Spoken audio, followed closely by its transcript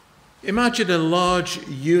Imagine a large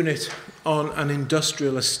unit on an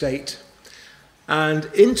industrial estate, and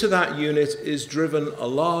into that unit is driven a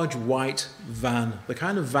large white van, the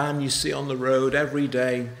kind of van you see on the road every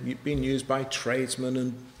day, being used by tradesmen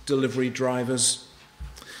and delivery drivers.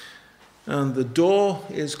 And the door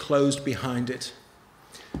is closed behind it.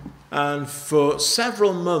 And for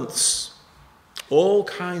several months, all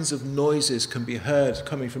kinds of noises can be heard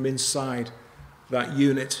coming from inside that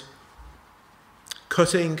unit.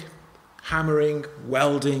 Cutting, hammering,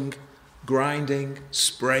 welding, grinding,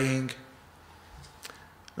 spraying.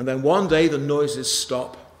 And then one day the noises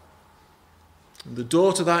stop. And the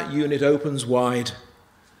door to that unit opens wide.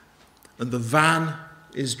 And the van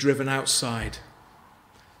is driven outside.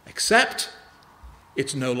 Except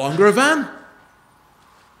it's no longer a van.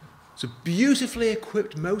 It's a beautifully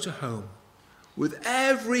equipped motorhome with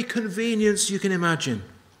every convenience you can imagine.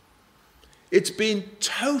 It's been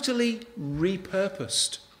totally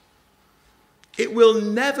repurposed. It will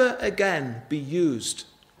never again be used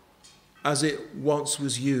as it once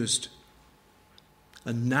was used.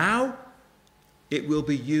 And now it will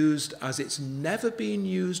be used as it's never been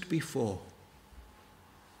used before.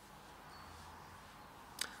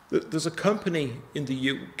 There's a company in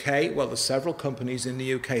the UK, well, there's several companies in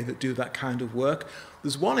the UK that do that kind of work.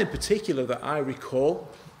 There's one in particular that I recall.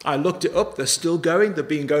 I looked it up. They're still going. They've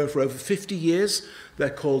been going for over 50 years. They're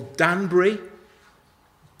called Danbury.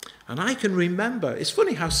 And I can remember, it's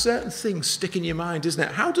funny how certain things stick in your mind, isn't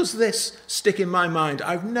it? How does this stick in my mind?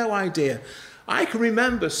 I've no idea. I can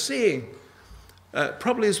remember seeing,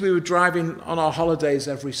 probably as we were driving on our holidays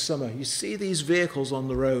every summer, you see these vehicles on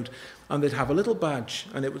the road, and they'd have a little badge,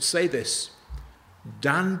 and it would say this: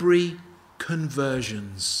 Danbury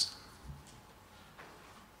Conversions.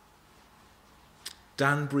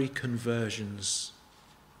 Danbury Conversions.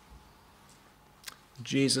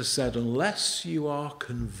 Jesus said, unless you are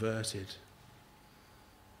converted.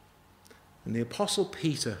 And the Apostle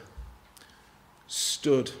Peter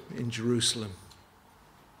stood in Jerusalem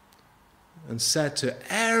and said to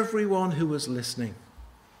everyone who was listening,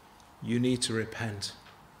 you need to repent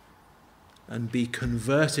and be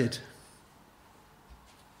converted.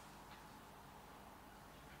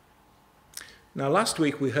 Now, last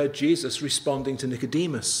week we heard Jesus responding to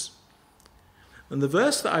Nicodemus. And the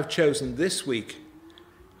verse that I've chosen this week,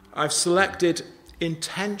 I've selected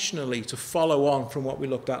intentionally to follow on from what we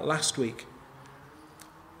looked at last week.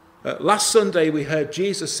 Last Sunday we heard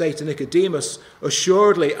Jesus say to Nicodemus,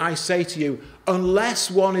 assuredly I say to you,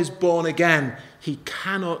 unless one is born again, he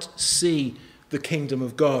cannot see the kingdom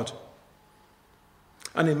of God.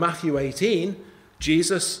 And in Matthew 18,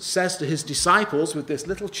 Jesus says to his disciples, with this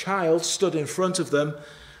little child stood in front of them,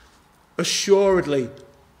 assuredly,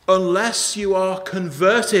 unless you are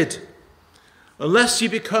converted, unless you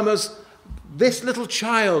become as this little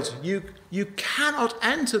child, you cannot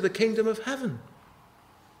enter the kingdom of heaven.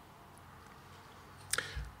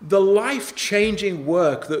 The life-changing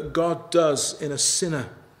work that God does in a sinner,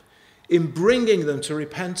 in bringing them to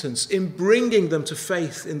repentance, in bringing them to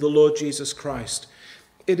faith in the Lord Jesus Christ,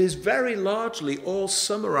 it is very largely all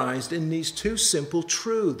summarized in these two simple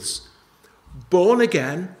truths: born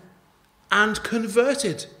again and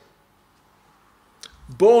converted.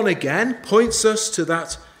 Born again points us to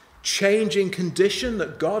that changing condition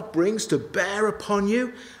that God brings to bear upon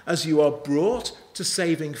you as you are brought to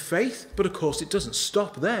saving faith. But of course it doesn't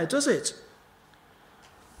stop there, does it?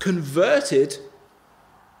 Converted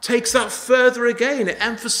takes that further again. It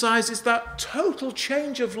emphasizes that total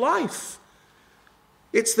change of life.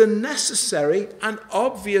 It's the necessary and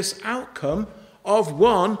obvious outcome of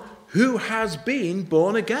one who has been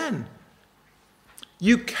born again.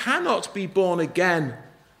 You cannot be born again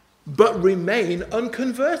but remain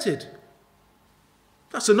unconverted.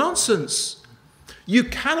 That's a nonsense. You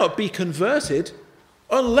cannot be converted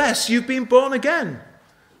unless you've been born again.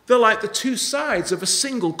 They're like the two sides of a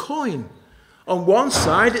single coin. On one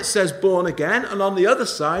side it says born again, and on the other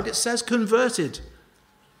side it says converted.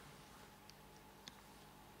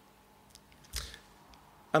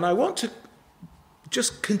 And I want to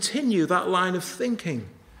just continue that line of thinking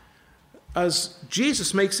as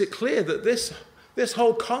Jesus makes it clear that this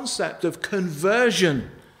whole concept of conversion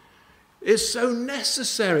is so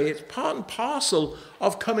necessary. It's part and parcel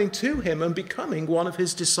of coming to him and becoming one of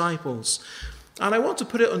his disciples. And I want to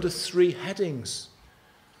put it under three headings.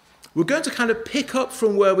 We're going to kind of pick up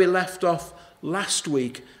from where we left off last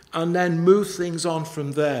week and then move things on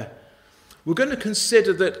from there. We're going to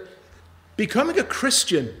consider that becoming a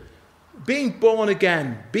Christian, being born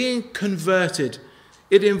again, being converted,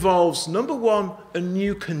 it involves, number one, a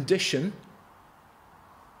new condition.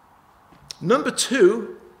 Number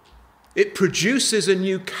two, It produces a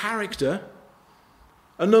new character.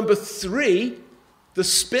 And number 3, the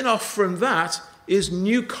spin-off from that is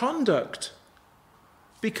new conduct.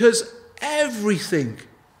 Because everything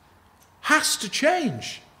has to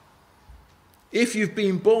change if you've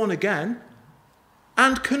been born again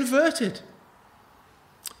and converted.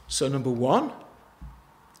 So number 1,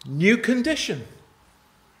 new condition.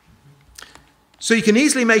 So you can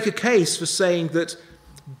easily make a case for saying that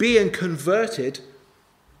being converted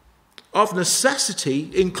of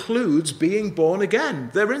necessity includes being born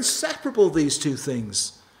again. They're inseparable, these two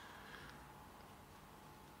things.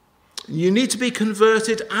 You need to be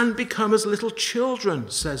converted and become as little children,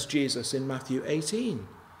 says Jesus in Matthew 18.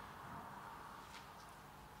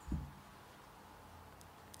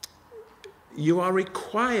 You are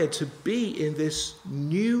required to be in this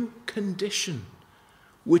new condition,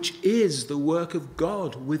 which is the work of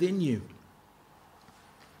God within you.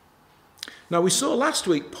 Now, we saw last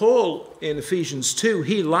week, Paul in Ephesians 2,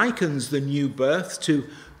 he likens the new birth to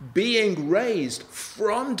being raised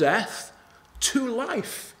from death to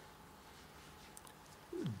life.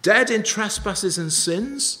 Dead in trespasses and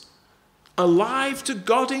sins, alive to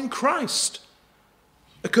God in Christ.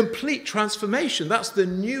 A complete transformation. That's the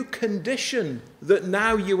new condition that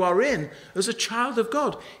now you are in as a child of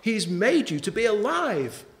God. He's made you to be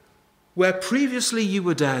alive where previously you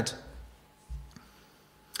were dead.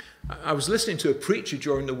 I was listening to a preacher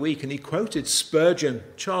during the week and he quoted Spurgeon,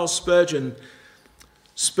 Charles Spurgeon.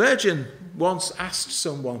 Spurgeon once asked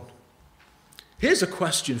someone, here's a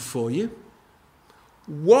question for you.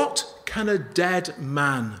 What can a dead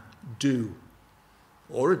man do?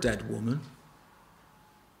 Or a dead woman?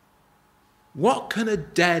 What can a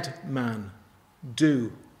dead man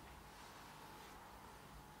do?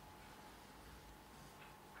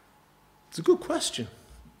 It's a good question.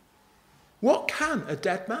 What can a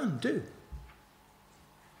dead man do?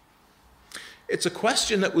 It's a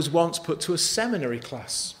question that was once put to a seminary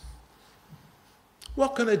class.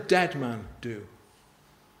 What can a dead man do?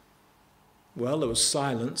 Well, there was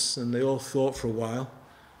silence and they all thought for a while.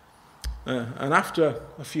 And after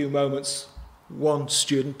a few moments, one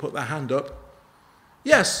student put their hand up.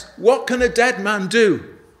 Yes, what can a dead man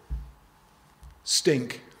do?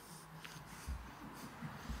 Stink.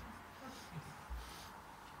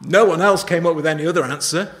 No one else came up with any other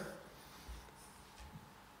answer.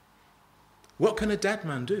 What can a dead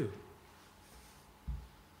man do?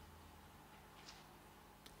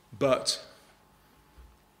 But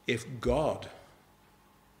if God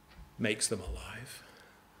makes them alive,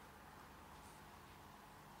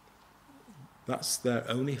 that's their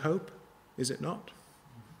only hope, is it not?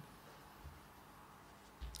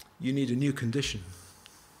 You need a new condition.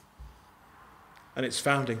 And it's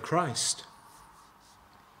found in Christ.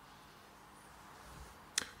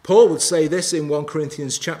 Paul would say this in 1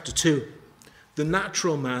 Corinthians chapter 2. The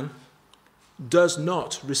natural man does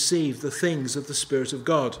not receive the things of the Spirit of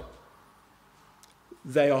God.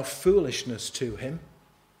 They are foolishness to him.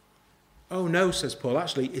 Oh no, says Paul,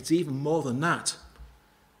 actually it's even more than that.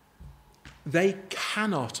 They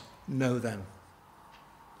cannot know them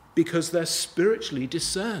because they're spiritually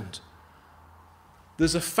discerned.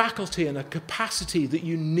 There's a faculty and a capacity that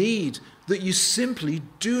you need that you simply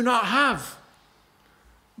do not have.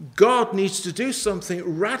 God needs to do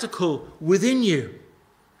something radical within you.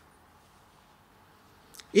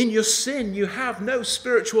 In your sin, you have no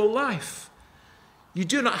spiritual life. You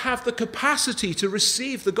do not have the capacity to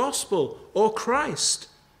receive the gospel or Christ.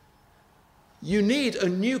 You need a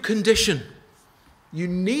new condition. You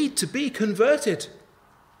need to be converted.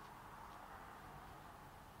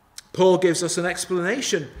 Paul gives us an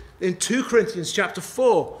explanation in 2 Corinthians chapter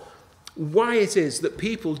 4 why it is that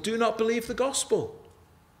people do not believe the gospel.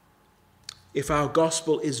 If our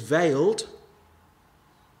gospel is veiled,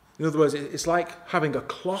 in other words, it's like having a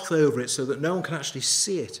cloth over it so that no one can actually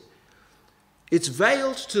see it. It's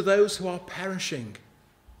veiled to those who are perishing,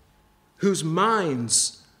 whose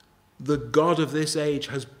minds the God of this age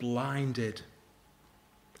has blinded,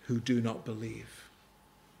 who do not believe.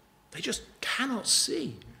 They just cannot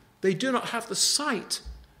see. They do not have the sight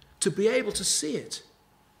to be able to see it.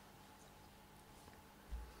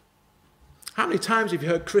 How many times have you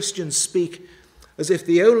heard Christians speak as if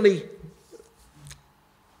the only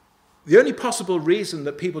possible reason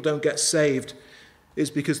that people don't get saved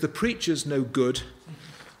is because the preacher's no good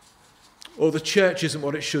or the church isn't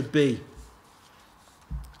what it should be?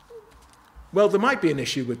 Well, there might be an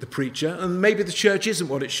issue with the preacher and maybe the church isn't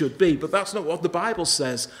what it should be, but that's not what the Bible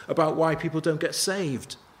says about why people don't get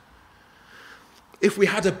saved. If we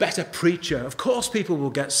had a better preacher, of course people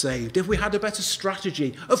will get saved. If we had a better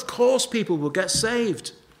strategy, of course people will get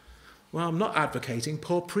saved. Well, I'm not advocating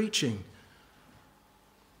poor preaching.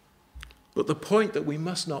 But the point that we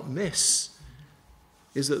must not miss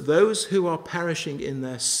is that those who are perishing in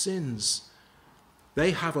their sins,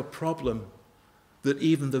 they have a problem that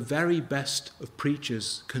even the very best of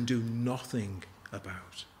preachers can do nothing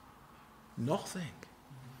about. Nothing.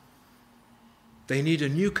 They need a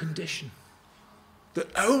new condition that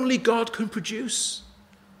only God can produce.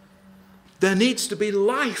 There needs to be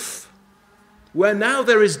life where now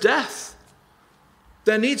there is death.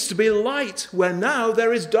 There needs to be light where now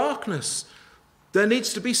there is darkness. There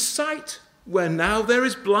needs to be sight where now there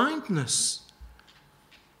is blindness.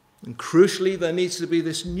 And crucially, there needs to be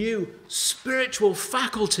this new spiritual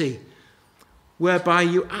faculty whereby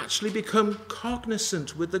you actually become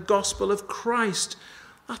cognizant with the gospel of Christ.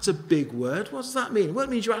 That's a big word. What does that mean? Well, it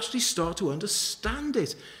means you actually start to understand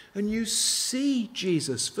it and you see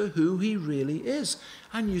Jesus for who he really is.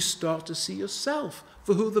 And you start to see yourself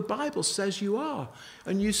for who the Bible says you are.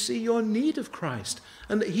 And you see your need of Christ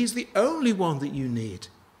and that he's the only one that you need.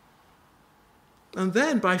 And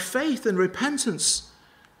then by faith and repentance,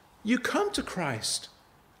 you come to Christ.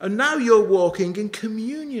 And now you're walking in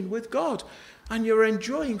communion with God. And you're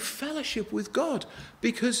enjoying fellowship with God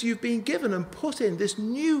because you've been given and put in this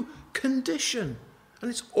new condition. And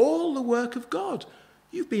it's all the work of God.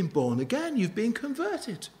 You've been born again. You've been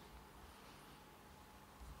converted.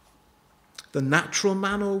 The natural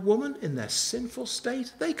man or woman in their sinful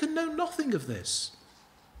state, they can know nothing of this.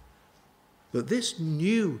 But this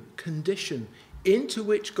new condition into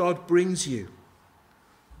which God brings you,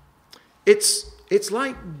 it's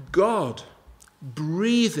like God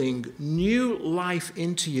breathing new life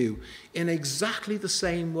into you in exactly the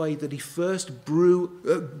same way that he first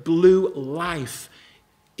blew life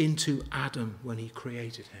into Adam when he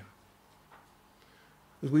created him.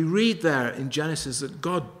 As we read there in Genesis that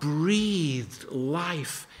God breathed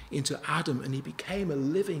life into Adam and he became a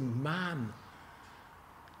living man.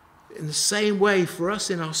 In the same way, for us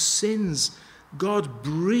in our sins, God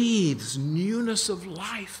breathes newness of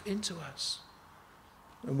life into us.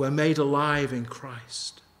 And we're made alive in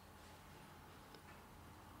Christ.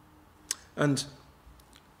 And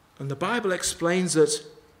the Bible explains that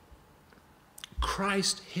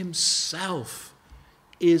Christ himself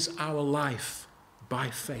is our life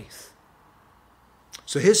by faith.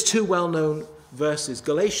 So here's two well-known verses.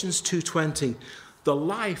 Galatians 2:20. The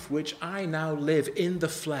life which I now live in the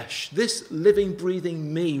flesh, this living,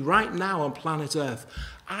 breathing me right now on planet Earth,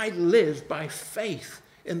 I live by faith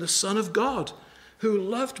in the Son of God, who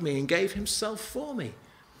loved me and gave himself for me.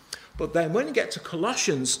 But then when you get to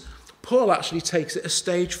Colossians, Paul actually takes it a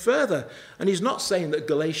stage further. And he's not saying that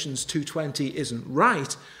Galatians 2:20 isn't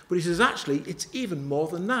right, but he says actually it's even more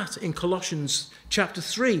than that. In Colossians chapter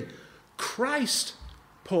 3, Christ,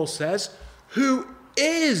 Paul says, who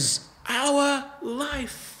is our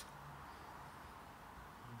life.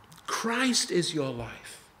 Christ is your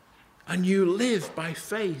life, and you live by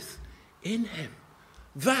faith in him.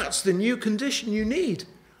 That's the new condition you need.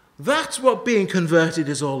 That's what being converted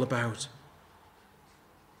is all about.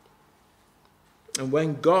 And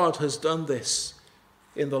when God has done this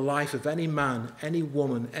in the life of any man, any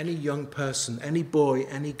woman, any young person, any boy,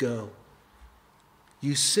 any girl,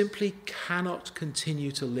 you simply cannot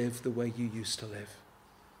continue to live the way you used to live.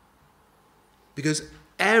 Because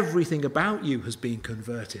everything about you has been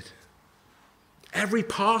converted. Every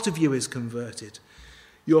part of you is converted.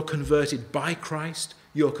 You're converted by Christ.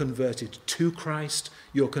 You're converted to Christ.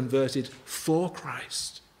 You're converted for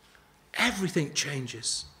Christ. Everything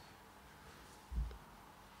changes.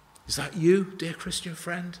 Is that you, dear Christian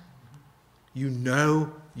friend? You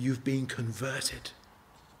know you've been converted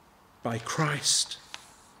by Christ.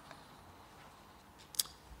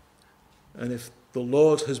 And if the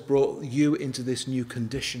Lord has brought you into this new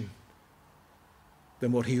condition,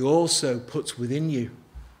 then what he also puts within you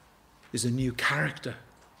is a new character.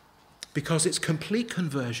 Because it's complete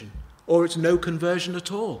conversion, or it's no conversion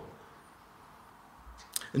at all.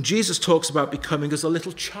 And Jesus talks about becoming as a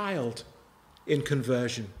little child in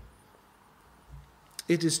conversion.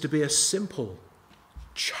 It is to be a simple,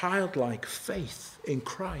 childlike faith in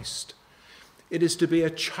Christ. It is to be a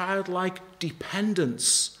childlike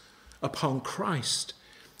dependence upon Christ.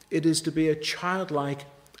 It is to be a childlike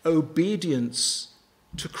obedience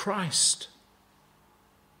to Christ.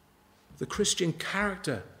 The Christian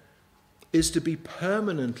character is to be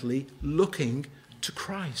permanently looking to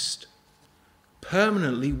Christ,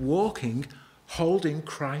 permanently walking, holding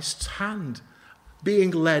Christ's hand, being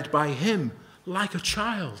led by him like a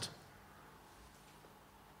child.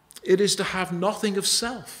 It is to have nothing of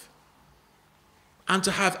self and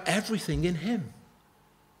to have everything in him.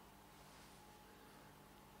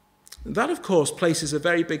 That, of course, places a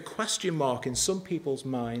very big question mark in some people's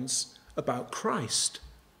minds about Christ.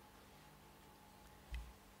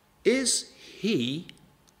 Is he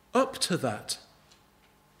up to that?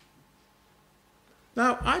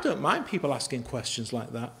 Now, I don't mind people asking questions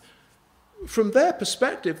like that. From their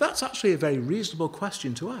perspective, that's actually a very reasonable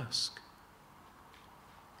question to ask.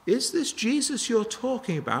 Is this Jesus you're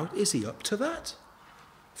talking about, is he up to that?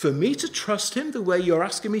 For me to trust him the way you're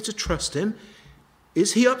asking me to trust him,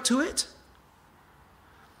 is he up to it?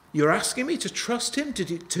 You're asking me to trust him,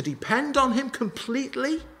 to depend on him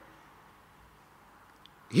completely?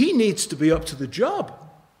 He needs to be up to the job.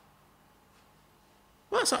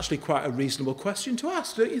 Well, that's actually quite a reasonable question to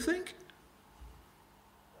ask, don't you think?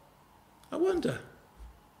 I wonder,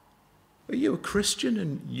 are you a Christian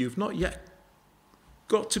and you've not yet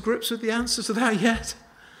got to grips with the answer to that yet?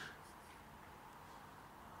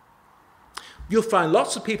 You'll find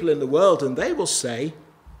lots of people in the world and they will say,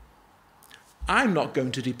 I'm not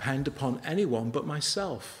going to depend upon anyone but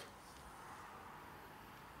myself.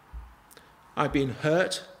 I've been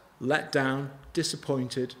hurt, let down,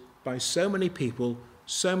 disappointed by so many people,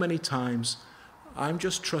 so many times. I'm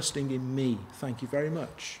just trusting in me. Thank you very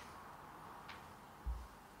much.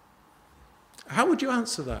 How would you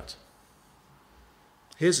answer that?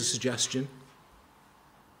 Here's a suggestion.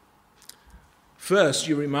 First,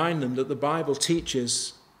 you remind them that the Bible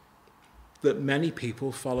teaches that many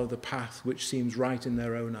people follow the path which seems right in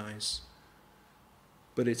their own eyes,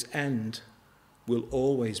 but its end will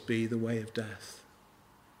always be the way of death.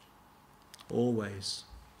 Always.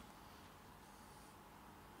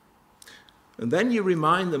 And then you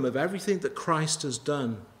remind them of everything that Christ has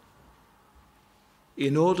done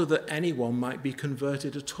in order that anyone might be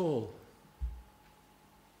converted at all.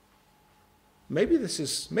 Maybe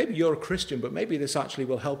you're a Christian, but maybe this actually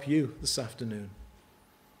will help you this afternoon.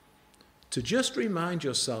 To just remind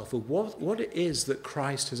yourself of what it is that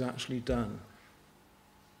Christ has actually done,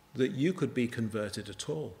 that you could be converted at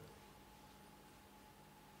all.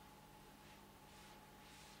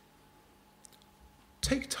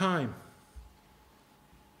 Take time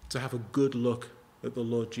to have a good look at the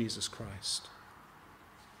Lord Jesus Christ.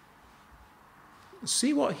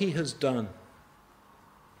 See what he has done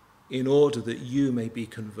in order that you may be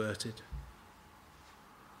converted.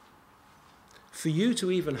 For you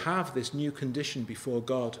to even have this new condition before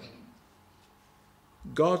God,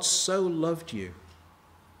 God so loved you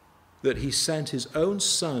that he sent his own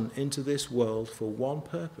Son into this world for one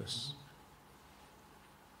purpose: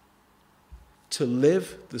 to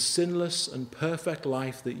live the sinless and perfect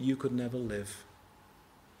life that you could never live,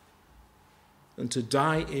 and to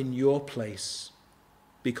die in your place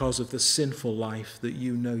because of the sinful life that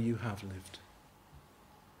you know you have lived.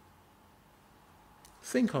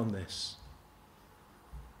 Think on this.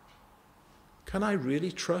 Can I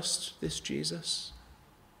really trust this Jesus?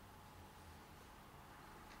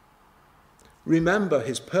 Remember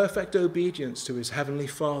his perfect obedience to his heavenly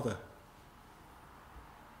Father,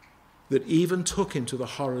 that even took him to the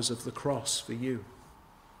horrors of the cross for you.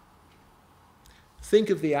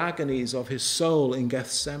 Think of the agonies of his soul in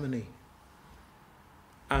Gethsemane,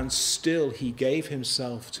 and still he gave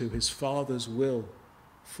himself to his Father's will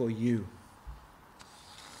for you.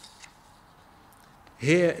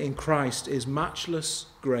 Here in Christ is matchless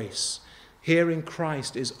grace. Here in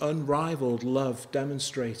Christ is unrivaled love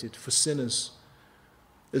demonstrated for sinners,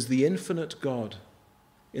 as the infinite God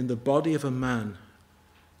in the body of a man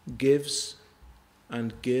gives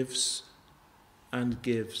and gives and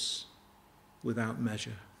gives without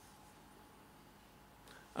measure.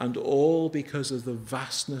 And all because of the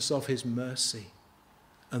vastness of his mercy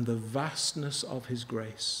and the vastness of his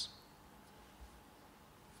grace.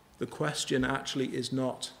 The question actually is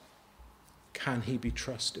not, can he be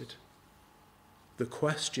trusted? The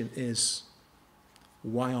question is,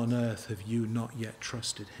 why on earth have you not yet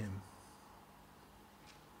trusted him?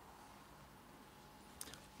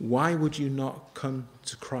 Why would you not come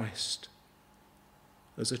to Christ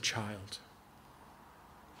as a child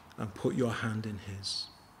and put your hand in his?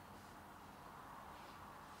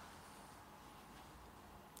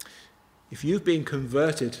 If you've been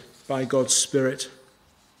converted by God's Spirit,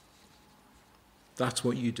 that's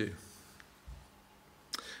what you do.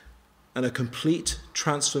 And a complete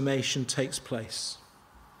transformation takes place.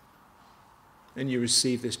 And you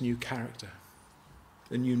receive this new character,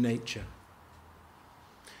 a new nature.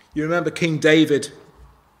 You remember King David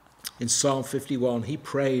in Psalm 51, he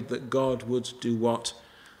prayed that God would do what?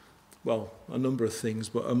 Well, a number of things,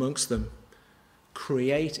 but amongst them,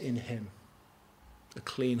 create in him a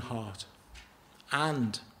clean heart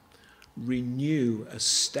and renew a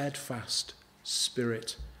steadfast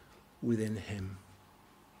spirit within him.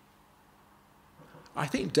 I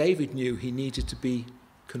think David knew he needed to be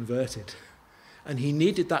converted. And he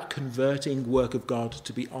needed that converting work of God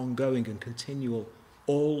to be ongoing and continual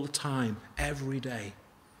all the time, every day.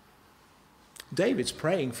 David's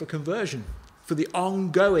praying for conversion, for the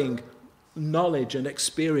ongoing knowledge and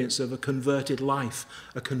experience of a converted life,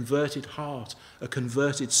 a converted heart, a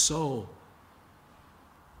converted soul.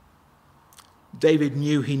 David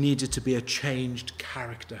knew he needed to be a changed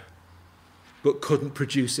character, but couldn't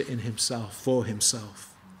produce it in himself, for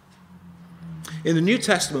himself. In the New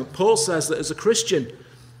Testament, Paul says that as a Christian,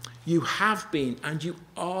 you have been and you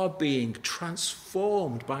are being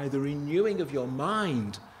transformed by the renewing of your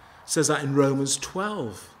mind. It says that in Romans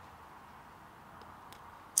 12.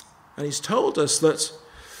 And he's told us that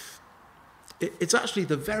it's actually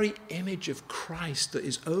the very image of Christ that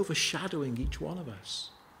is overshadowing each one of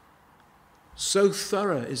us. So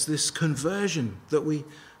thorough is this conversion that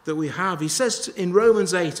we have. He says in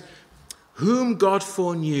Romans 8, whom God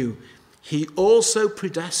foreknew, he also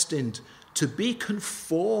predestined to be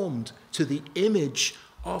conformed to the image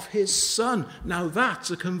of his Son. Now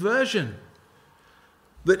that's a conversion.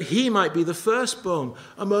 That he might be the firstborn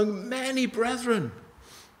among many brethren.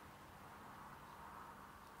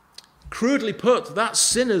 Crudely put, that's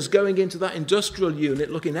sinners going into that industrial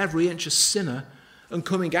unit, looking every inch a sinner, and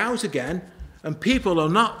coming out again, and people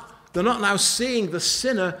they're not now seeing the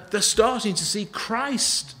sinner, they're starting to see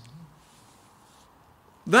Christ.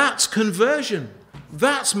 That's conversion.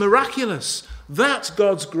 That's miraculous. That's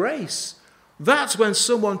God's grace. That's when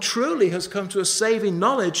someone truly has come to a saving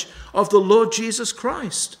knowledge of the Lord Jesus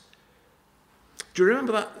Christ. Do you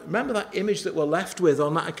remember that? Remember that image that we're left with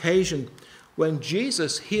on that occasion when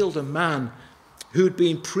Jesus healed a man who'd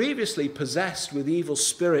been previously possessed with evil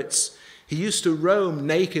spirits? He used to roam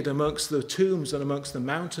naked amongst the tombs and amongst the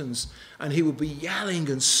mountains, and he would be yelling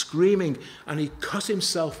and screaming, and he cut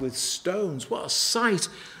himself with stones. What a sight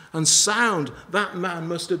and sound that man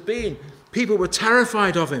must have been. People were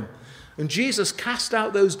terrified of him. And Jesus cast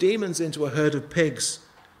out those demons into a herd of pigs.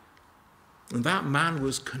 And that man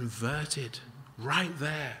was converted right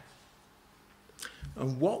there.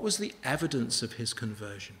 And what was the evidence of his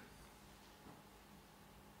conversion?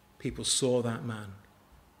 People saw that man.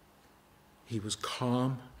 He was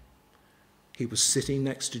calm. He was sitting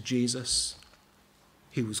next to Jesus.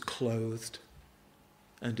 He was clothed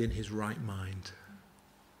and in his right mind.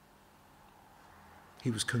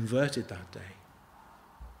 He was converted that day.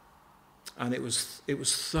 And it was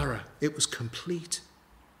thorough. It was complete.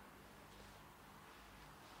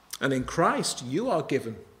 And in Christ, you are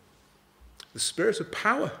given the spirit of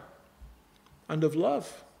power and of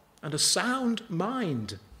love and a sound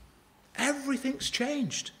mind. Everything's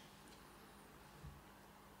changed.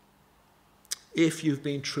 If you've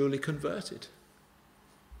been truly converted.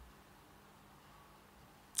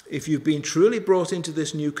 If you've been truly brought into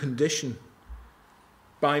this new condition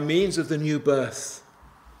by means of the new birth,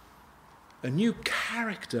 a new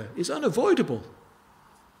character is unavoidable.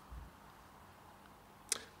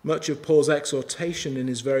 Much of Paul's exhortation in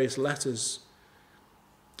his various letters,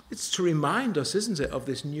 it's to remind us, isn't it, of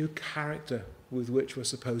this new character with which we're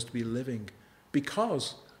supposed to be living,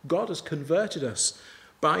 because God has converted us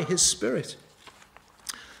by his Spirit.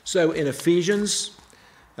 So in Ephesians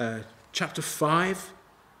chapter 5,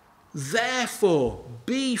 therefore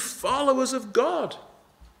be followers of God.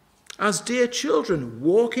 As dear children,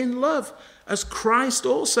 walk in love, as Christ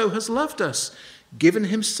also has loved us, given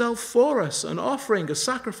himself for us, an offering, a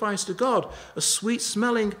sacrifice to God, a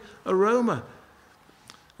sweet-smelling aroma.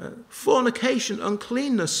 Fornication,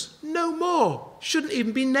 uncleanness, no more, shouldn't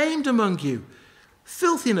even be named among you.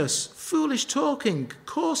 Filthiness, foolish talking,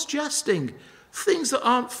 coarse jesting, things that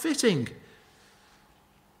aren't fitting.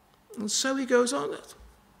 And so he goes on.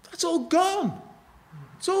 That's all gone.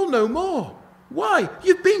 It's all no more. Why?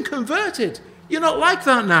 You've been converted. You're not like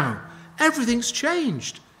that now. Everything's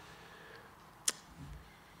changed.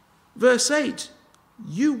 Verse 8,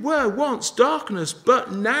 you were once darkness,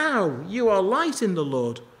 but now you are light in the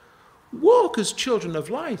Lord. Walk as children of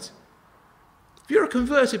light. If you're a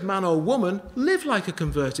converted man or woman, live like a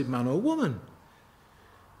converted man or woman.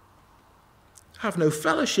 Have no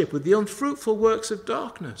fellowship with the unfruitful works of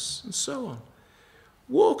darkness, and so on.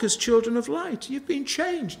 Walk as children of light. You've been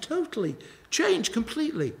changed totally, changed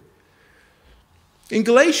completely. In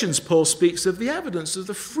Galatians, Paul speaks of the evidence of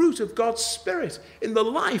the fruit of God's Spirit in the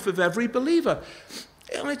life of every believer.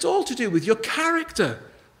 And it's all to do with your character.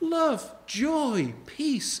 Love, joy,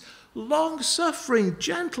 peace, long-suffering,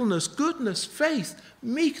 gentleness, goodness, faith,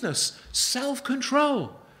 meekness,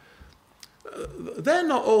 self-control. They're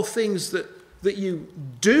not all things that you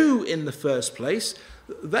do in the first place.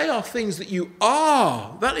 They are things that you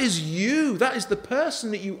are. That is you. That is the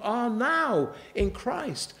person that you are now in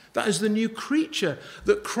Christ. That is the new creature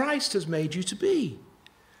that Christ has made you to be.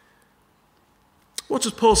 What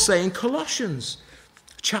does Paul say in Colossians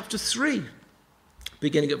chapter 3,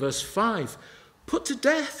 beginning at verse 5? Put to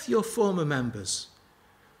death your former members.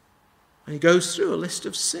 And he goes through a list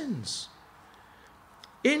of sins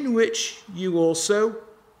in which you also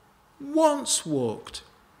once walked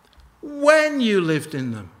when you lived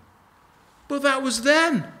in them. But that was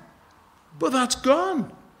then. But that's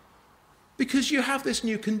gone. Because you have this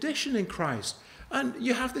new condition in Christ. And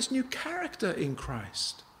you have this new character in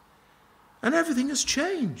Christ. And everything has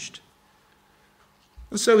changed.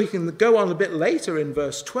 And so he can go on a bit later in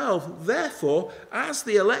verse 12. Therefore, as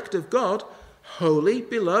the elect of God, holy,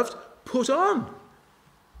 beloved, put on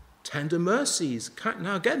tender mercies.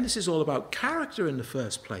 Now again, this is all about character in the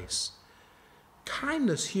first place.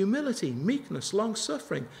 Kindness, humility, meekness,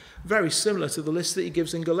 long-suffering. Very similar to the list that he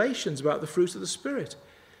gives in Galatians about the fruit of the Spirit.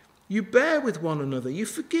 You bear with one another, you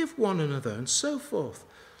forgive one another, and so forth,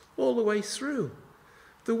 all the way through.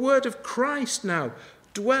 The word of Christ now,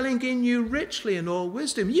 dwelling in you richly in all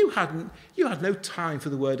wisdom. You had no time for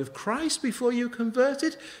the word of Christ before you were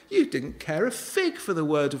converted. You didn't care a fig for the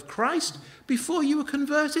word of Christ before you were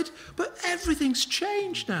converted. But everything's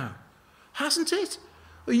changed now, hasn't it?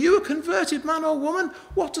 Are you a converted man or woman?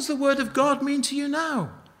 What does the word of God mean to you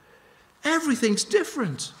now? Everything's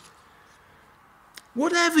different.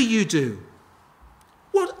 Whatever you do,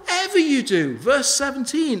 verse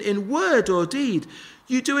 17, in word or deed,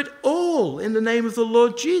 you do it all in the name of the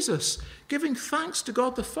Lord Jesus, giving thanks to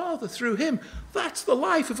God the Father through him. That's the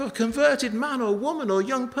life of a converted man or woman or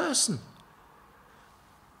young person.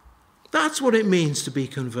 That's what it means to be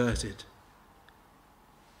converted.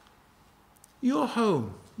 Your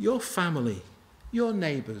home, your family, your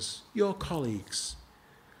neighbours, your colleagues,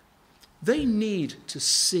 they need to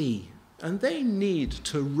see and they need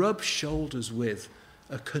to rub shoulders with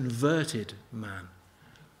a converted man,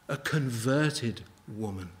 a converted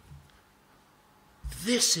woman.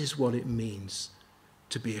 This is what it means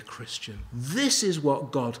to be a Christian. This is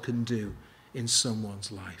what God can do in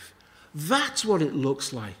someone's life. That's what it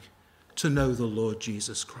looks like to know the Lord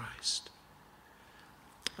Jesus Christ.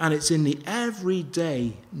 And it's in the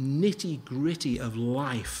everyday nitty-gritty of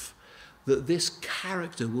life that this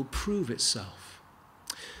character will prove itself.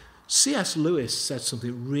 C.S. Lewis said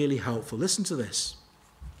something really helpful. Listen to this.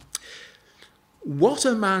 What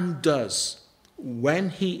a man does when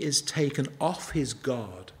he is taken off his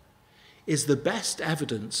guard is the best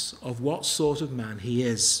evidence of what sort of man he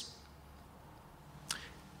is.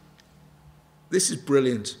 This is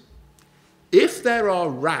brilliant. If there are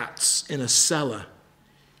rats in a cellar,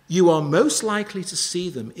 you are most likely to see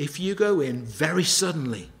them if you go in very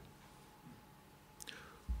suddenly.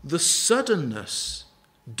 The suddenness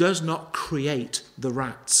does not create the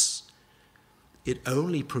rats. It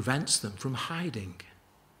only prevents them from hiding.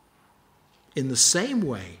 In the same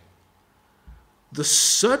way, the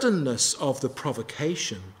suddenness of the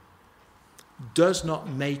provocation does not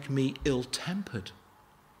make me ill-tempered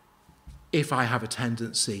if I have a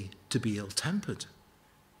tendency to be ill-tempered.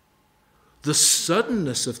 The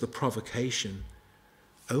suddenness of the provocation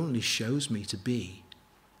only shows me to be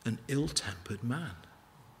an ill-tempered man.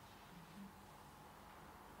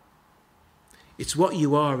 It's what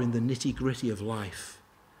you are in the nitty-gritty of life.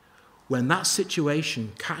 When that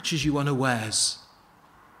situation catches you unawares,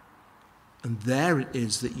 and there it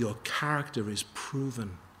is that your character is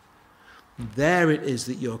proven. There it is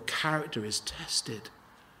that your character is tested.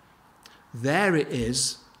 There it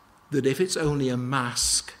is that if it's only a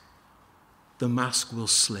mask, the mask will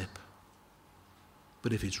slip.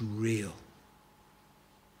 But if it's real,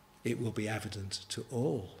 it will be evident to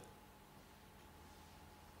all.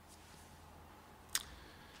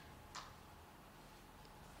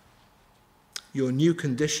 Your new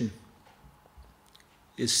condition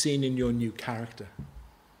is seen in your new character.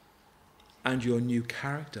 And your new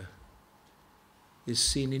character is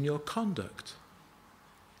seen in your conduct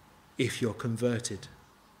if you're converted.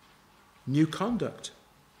 New conduct.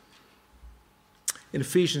 In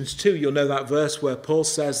Ephesians 2, you'll know that verse where Paul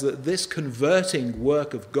says that this converting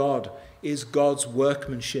work of God is God's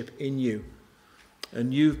workmanship in you.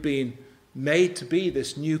 And you've been made to be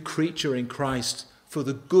this new creature in Christ for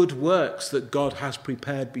the good works that God has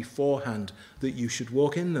prepared beforehand that you should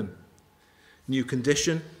walk in them. New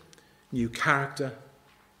condition, new character,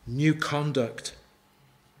 new conduct.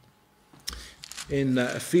 In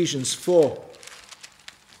Ephesians 4,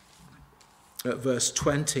 at verse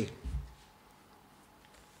 20,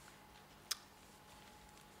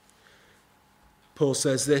 Paul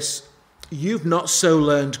says this, you've not so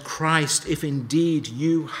learned Christ, if indeed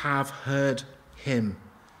you have heard him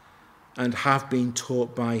and have been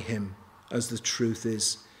taught by him, as the truth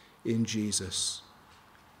is in Jesus.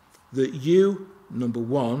 That you, number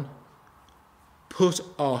one, put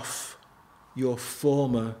off your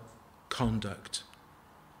former conduct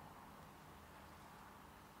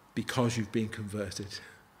because you've been converted.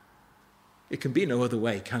 It can be no other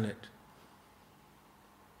way, can it?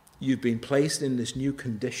 You've been placed in this new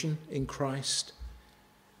condition in Christ.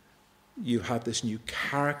 You've had this new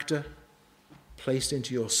character placed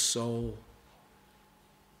into your soul.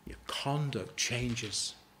 Your conduct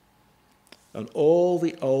changes. And all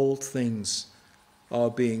the old things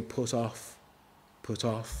are being put off, put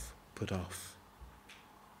off, put off.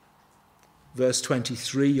 Verse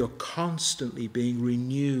 23, you're constantly being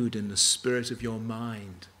renewed in the spirit of your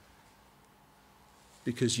mind,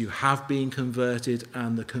 because you have been converted,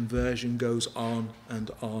 and the conversion goes on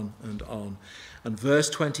and on and on. And verse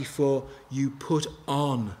 24, you put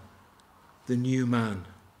on the new man.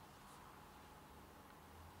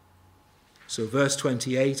 So verse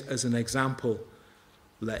 28, as an example,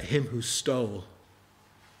 let him who stole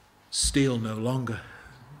steal no longer,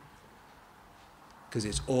 because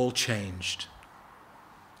it's all changed.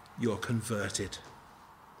 You're converted.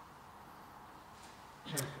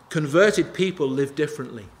 Converted people live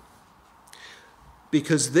differently,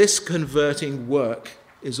 because this converting work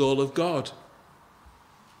is all of God.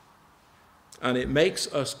 And it makes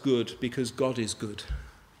us good because God is good.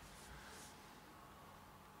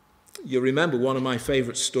 You remember one of my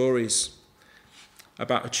favourite stories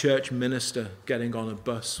about a church minister getting on a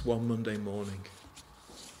bus one Monday morning.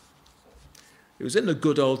 It was in the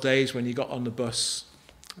good old days when you got on the bus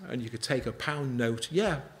and you could take a £1 note.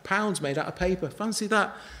 Yeah, pounds made out of paper. Fancy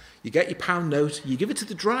that. You get your £1 note, you give it to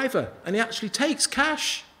the driver, and he actually takes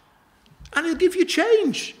cash. And he'll give you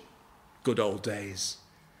change. Good old days.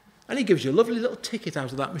 And he gives you a lovely little ticket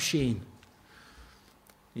out of that machine.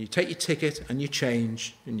 You take your ticket and you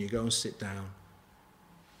change, and you go and sit down.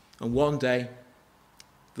 And one day,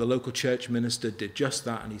 the local church minister did just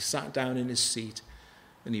that, and he sat down in his seat,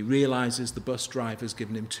 and he realizes the bus driver's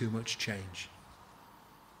given him too much change.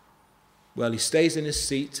 Well, he stays in his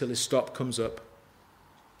seat till his stop comes up,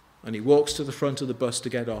 and he walks to the front of the bus to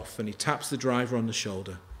get off, and he taps the driver on the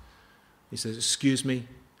shoulder. He says, "Excuse me,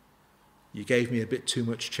 you gave me a bit too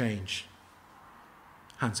much change."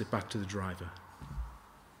 Hands it back to the driver.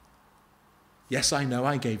 "Yes, I know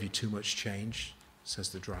I gave you too much change," says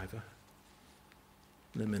the driver.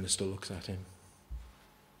 And the minister looks at him.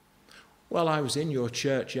 "Well, I was in your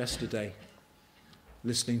church yesterday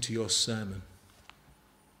listening to your sermon.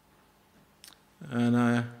 And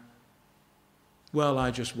I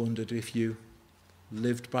just wondered if you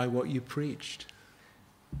lived by what you preached."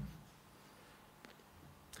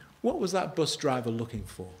 What was that bus driver looking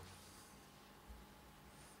for?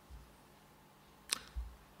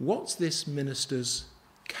 What's this minister's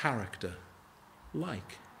character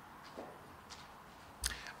like?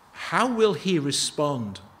 How will he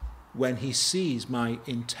respond when he sees my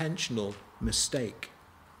intentional mistake?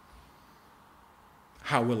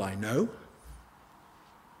 How will I know?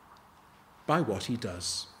 By what he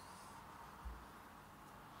does.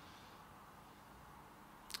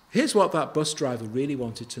 Here's what that bus driver really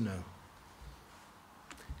wanted to know.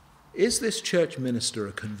 Is this church minister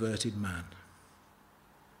a converted man?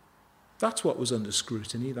 That's what was under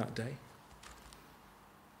scrutiny that day.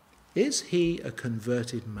 Is he a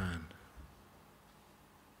converted man?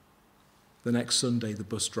 The next Sunday, the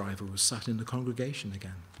bus driver was sat in the congregation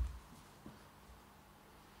again.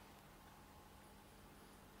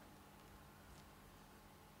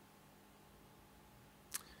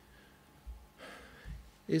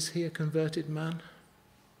 Is he a converted man?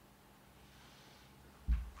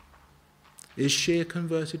 Is she a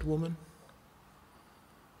converted woman?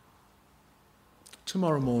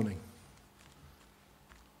 Tomorrow morning,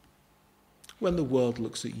 when the world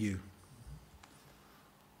looks at you,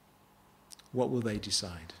 what will they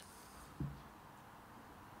decide?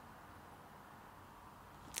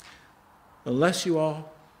 Unless you are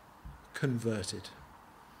converted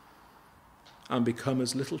and become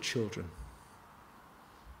as little children,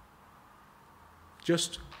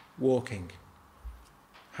 just walking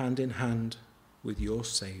hand in hand with your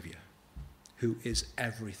Saviour, who is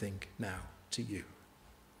everything now to you.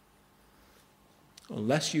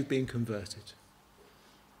 Unless you've been converted,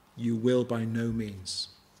 you will by no means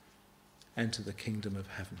enter the kingdom of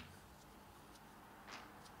heaven.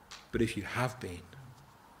 But if you have been,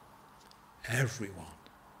 everyone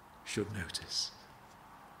should notice,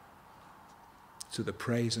 to the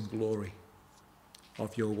praise and glory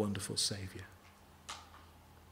of your wonderful Saviour.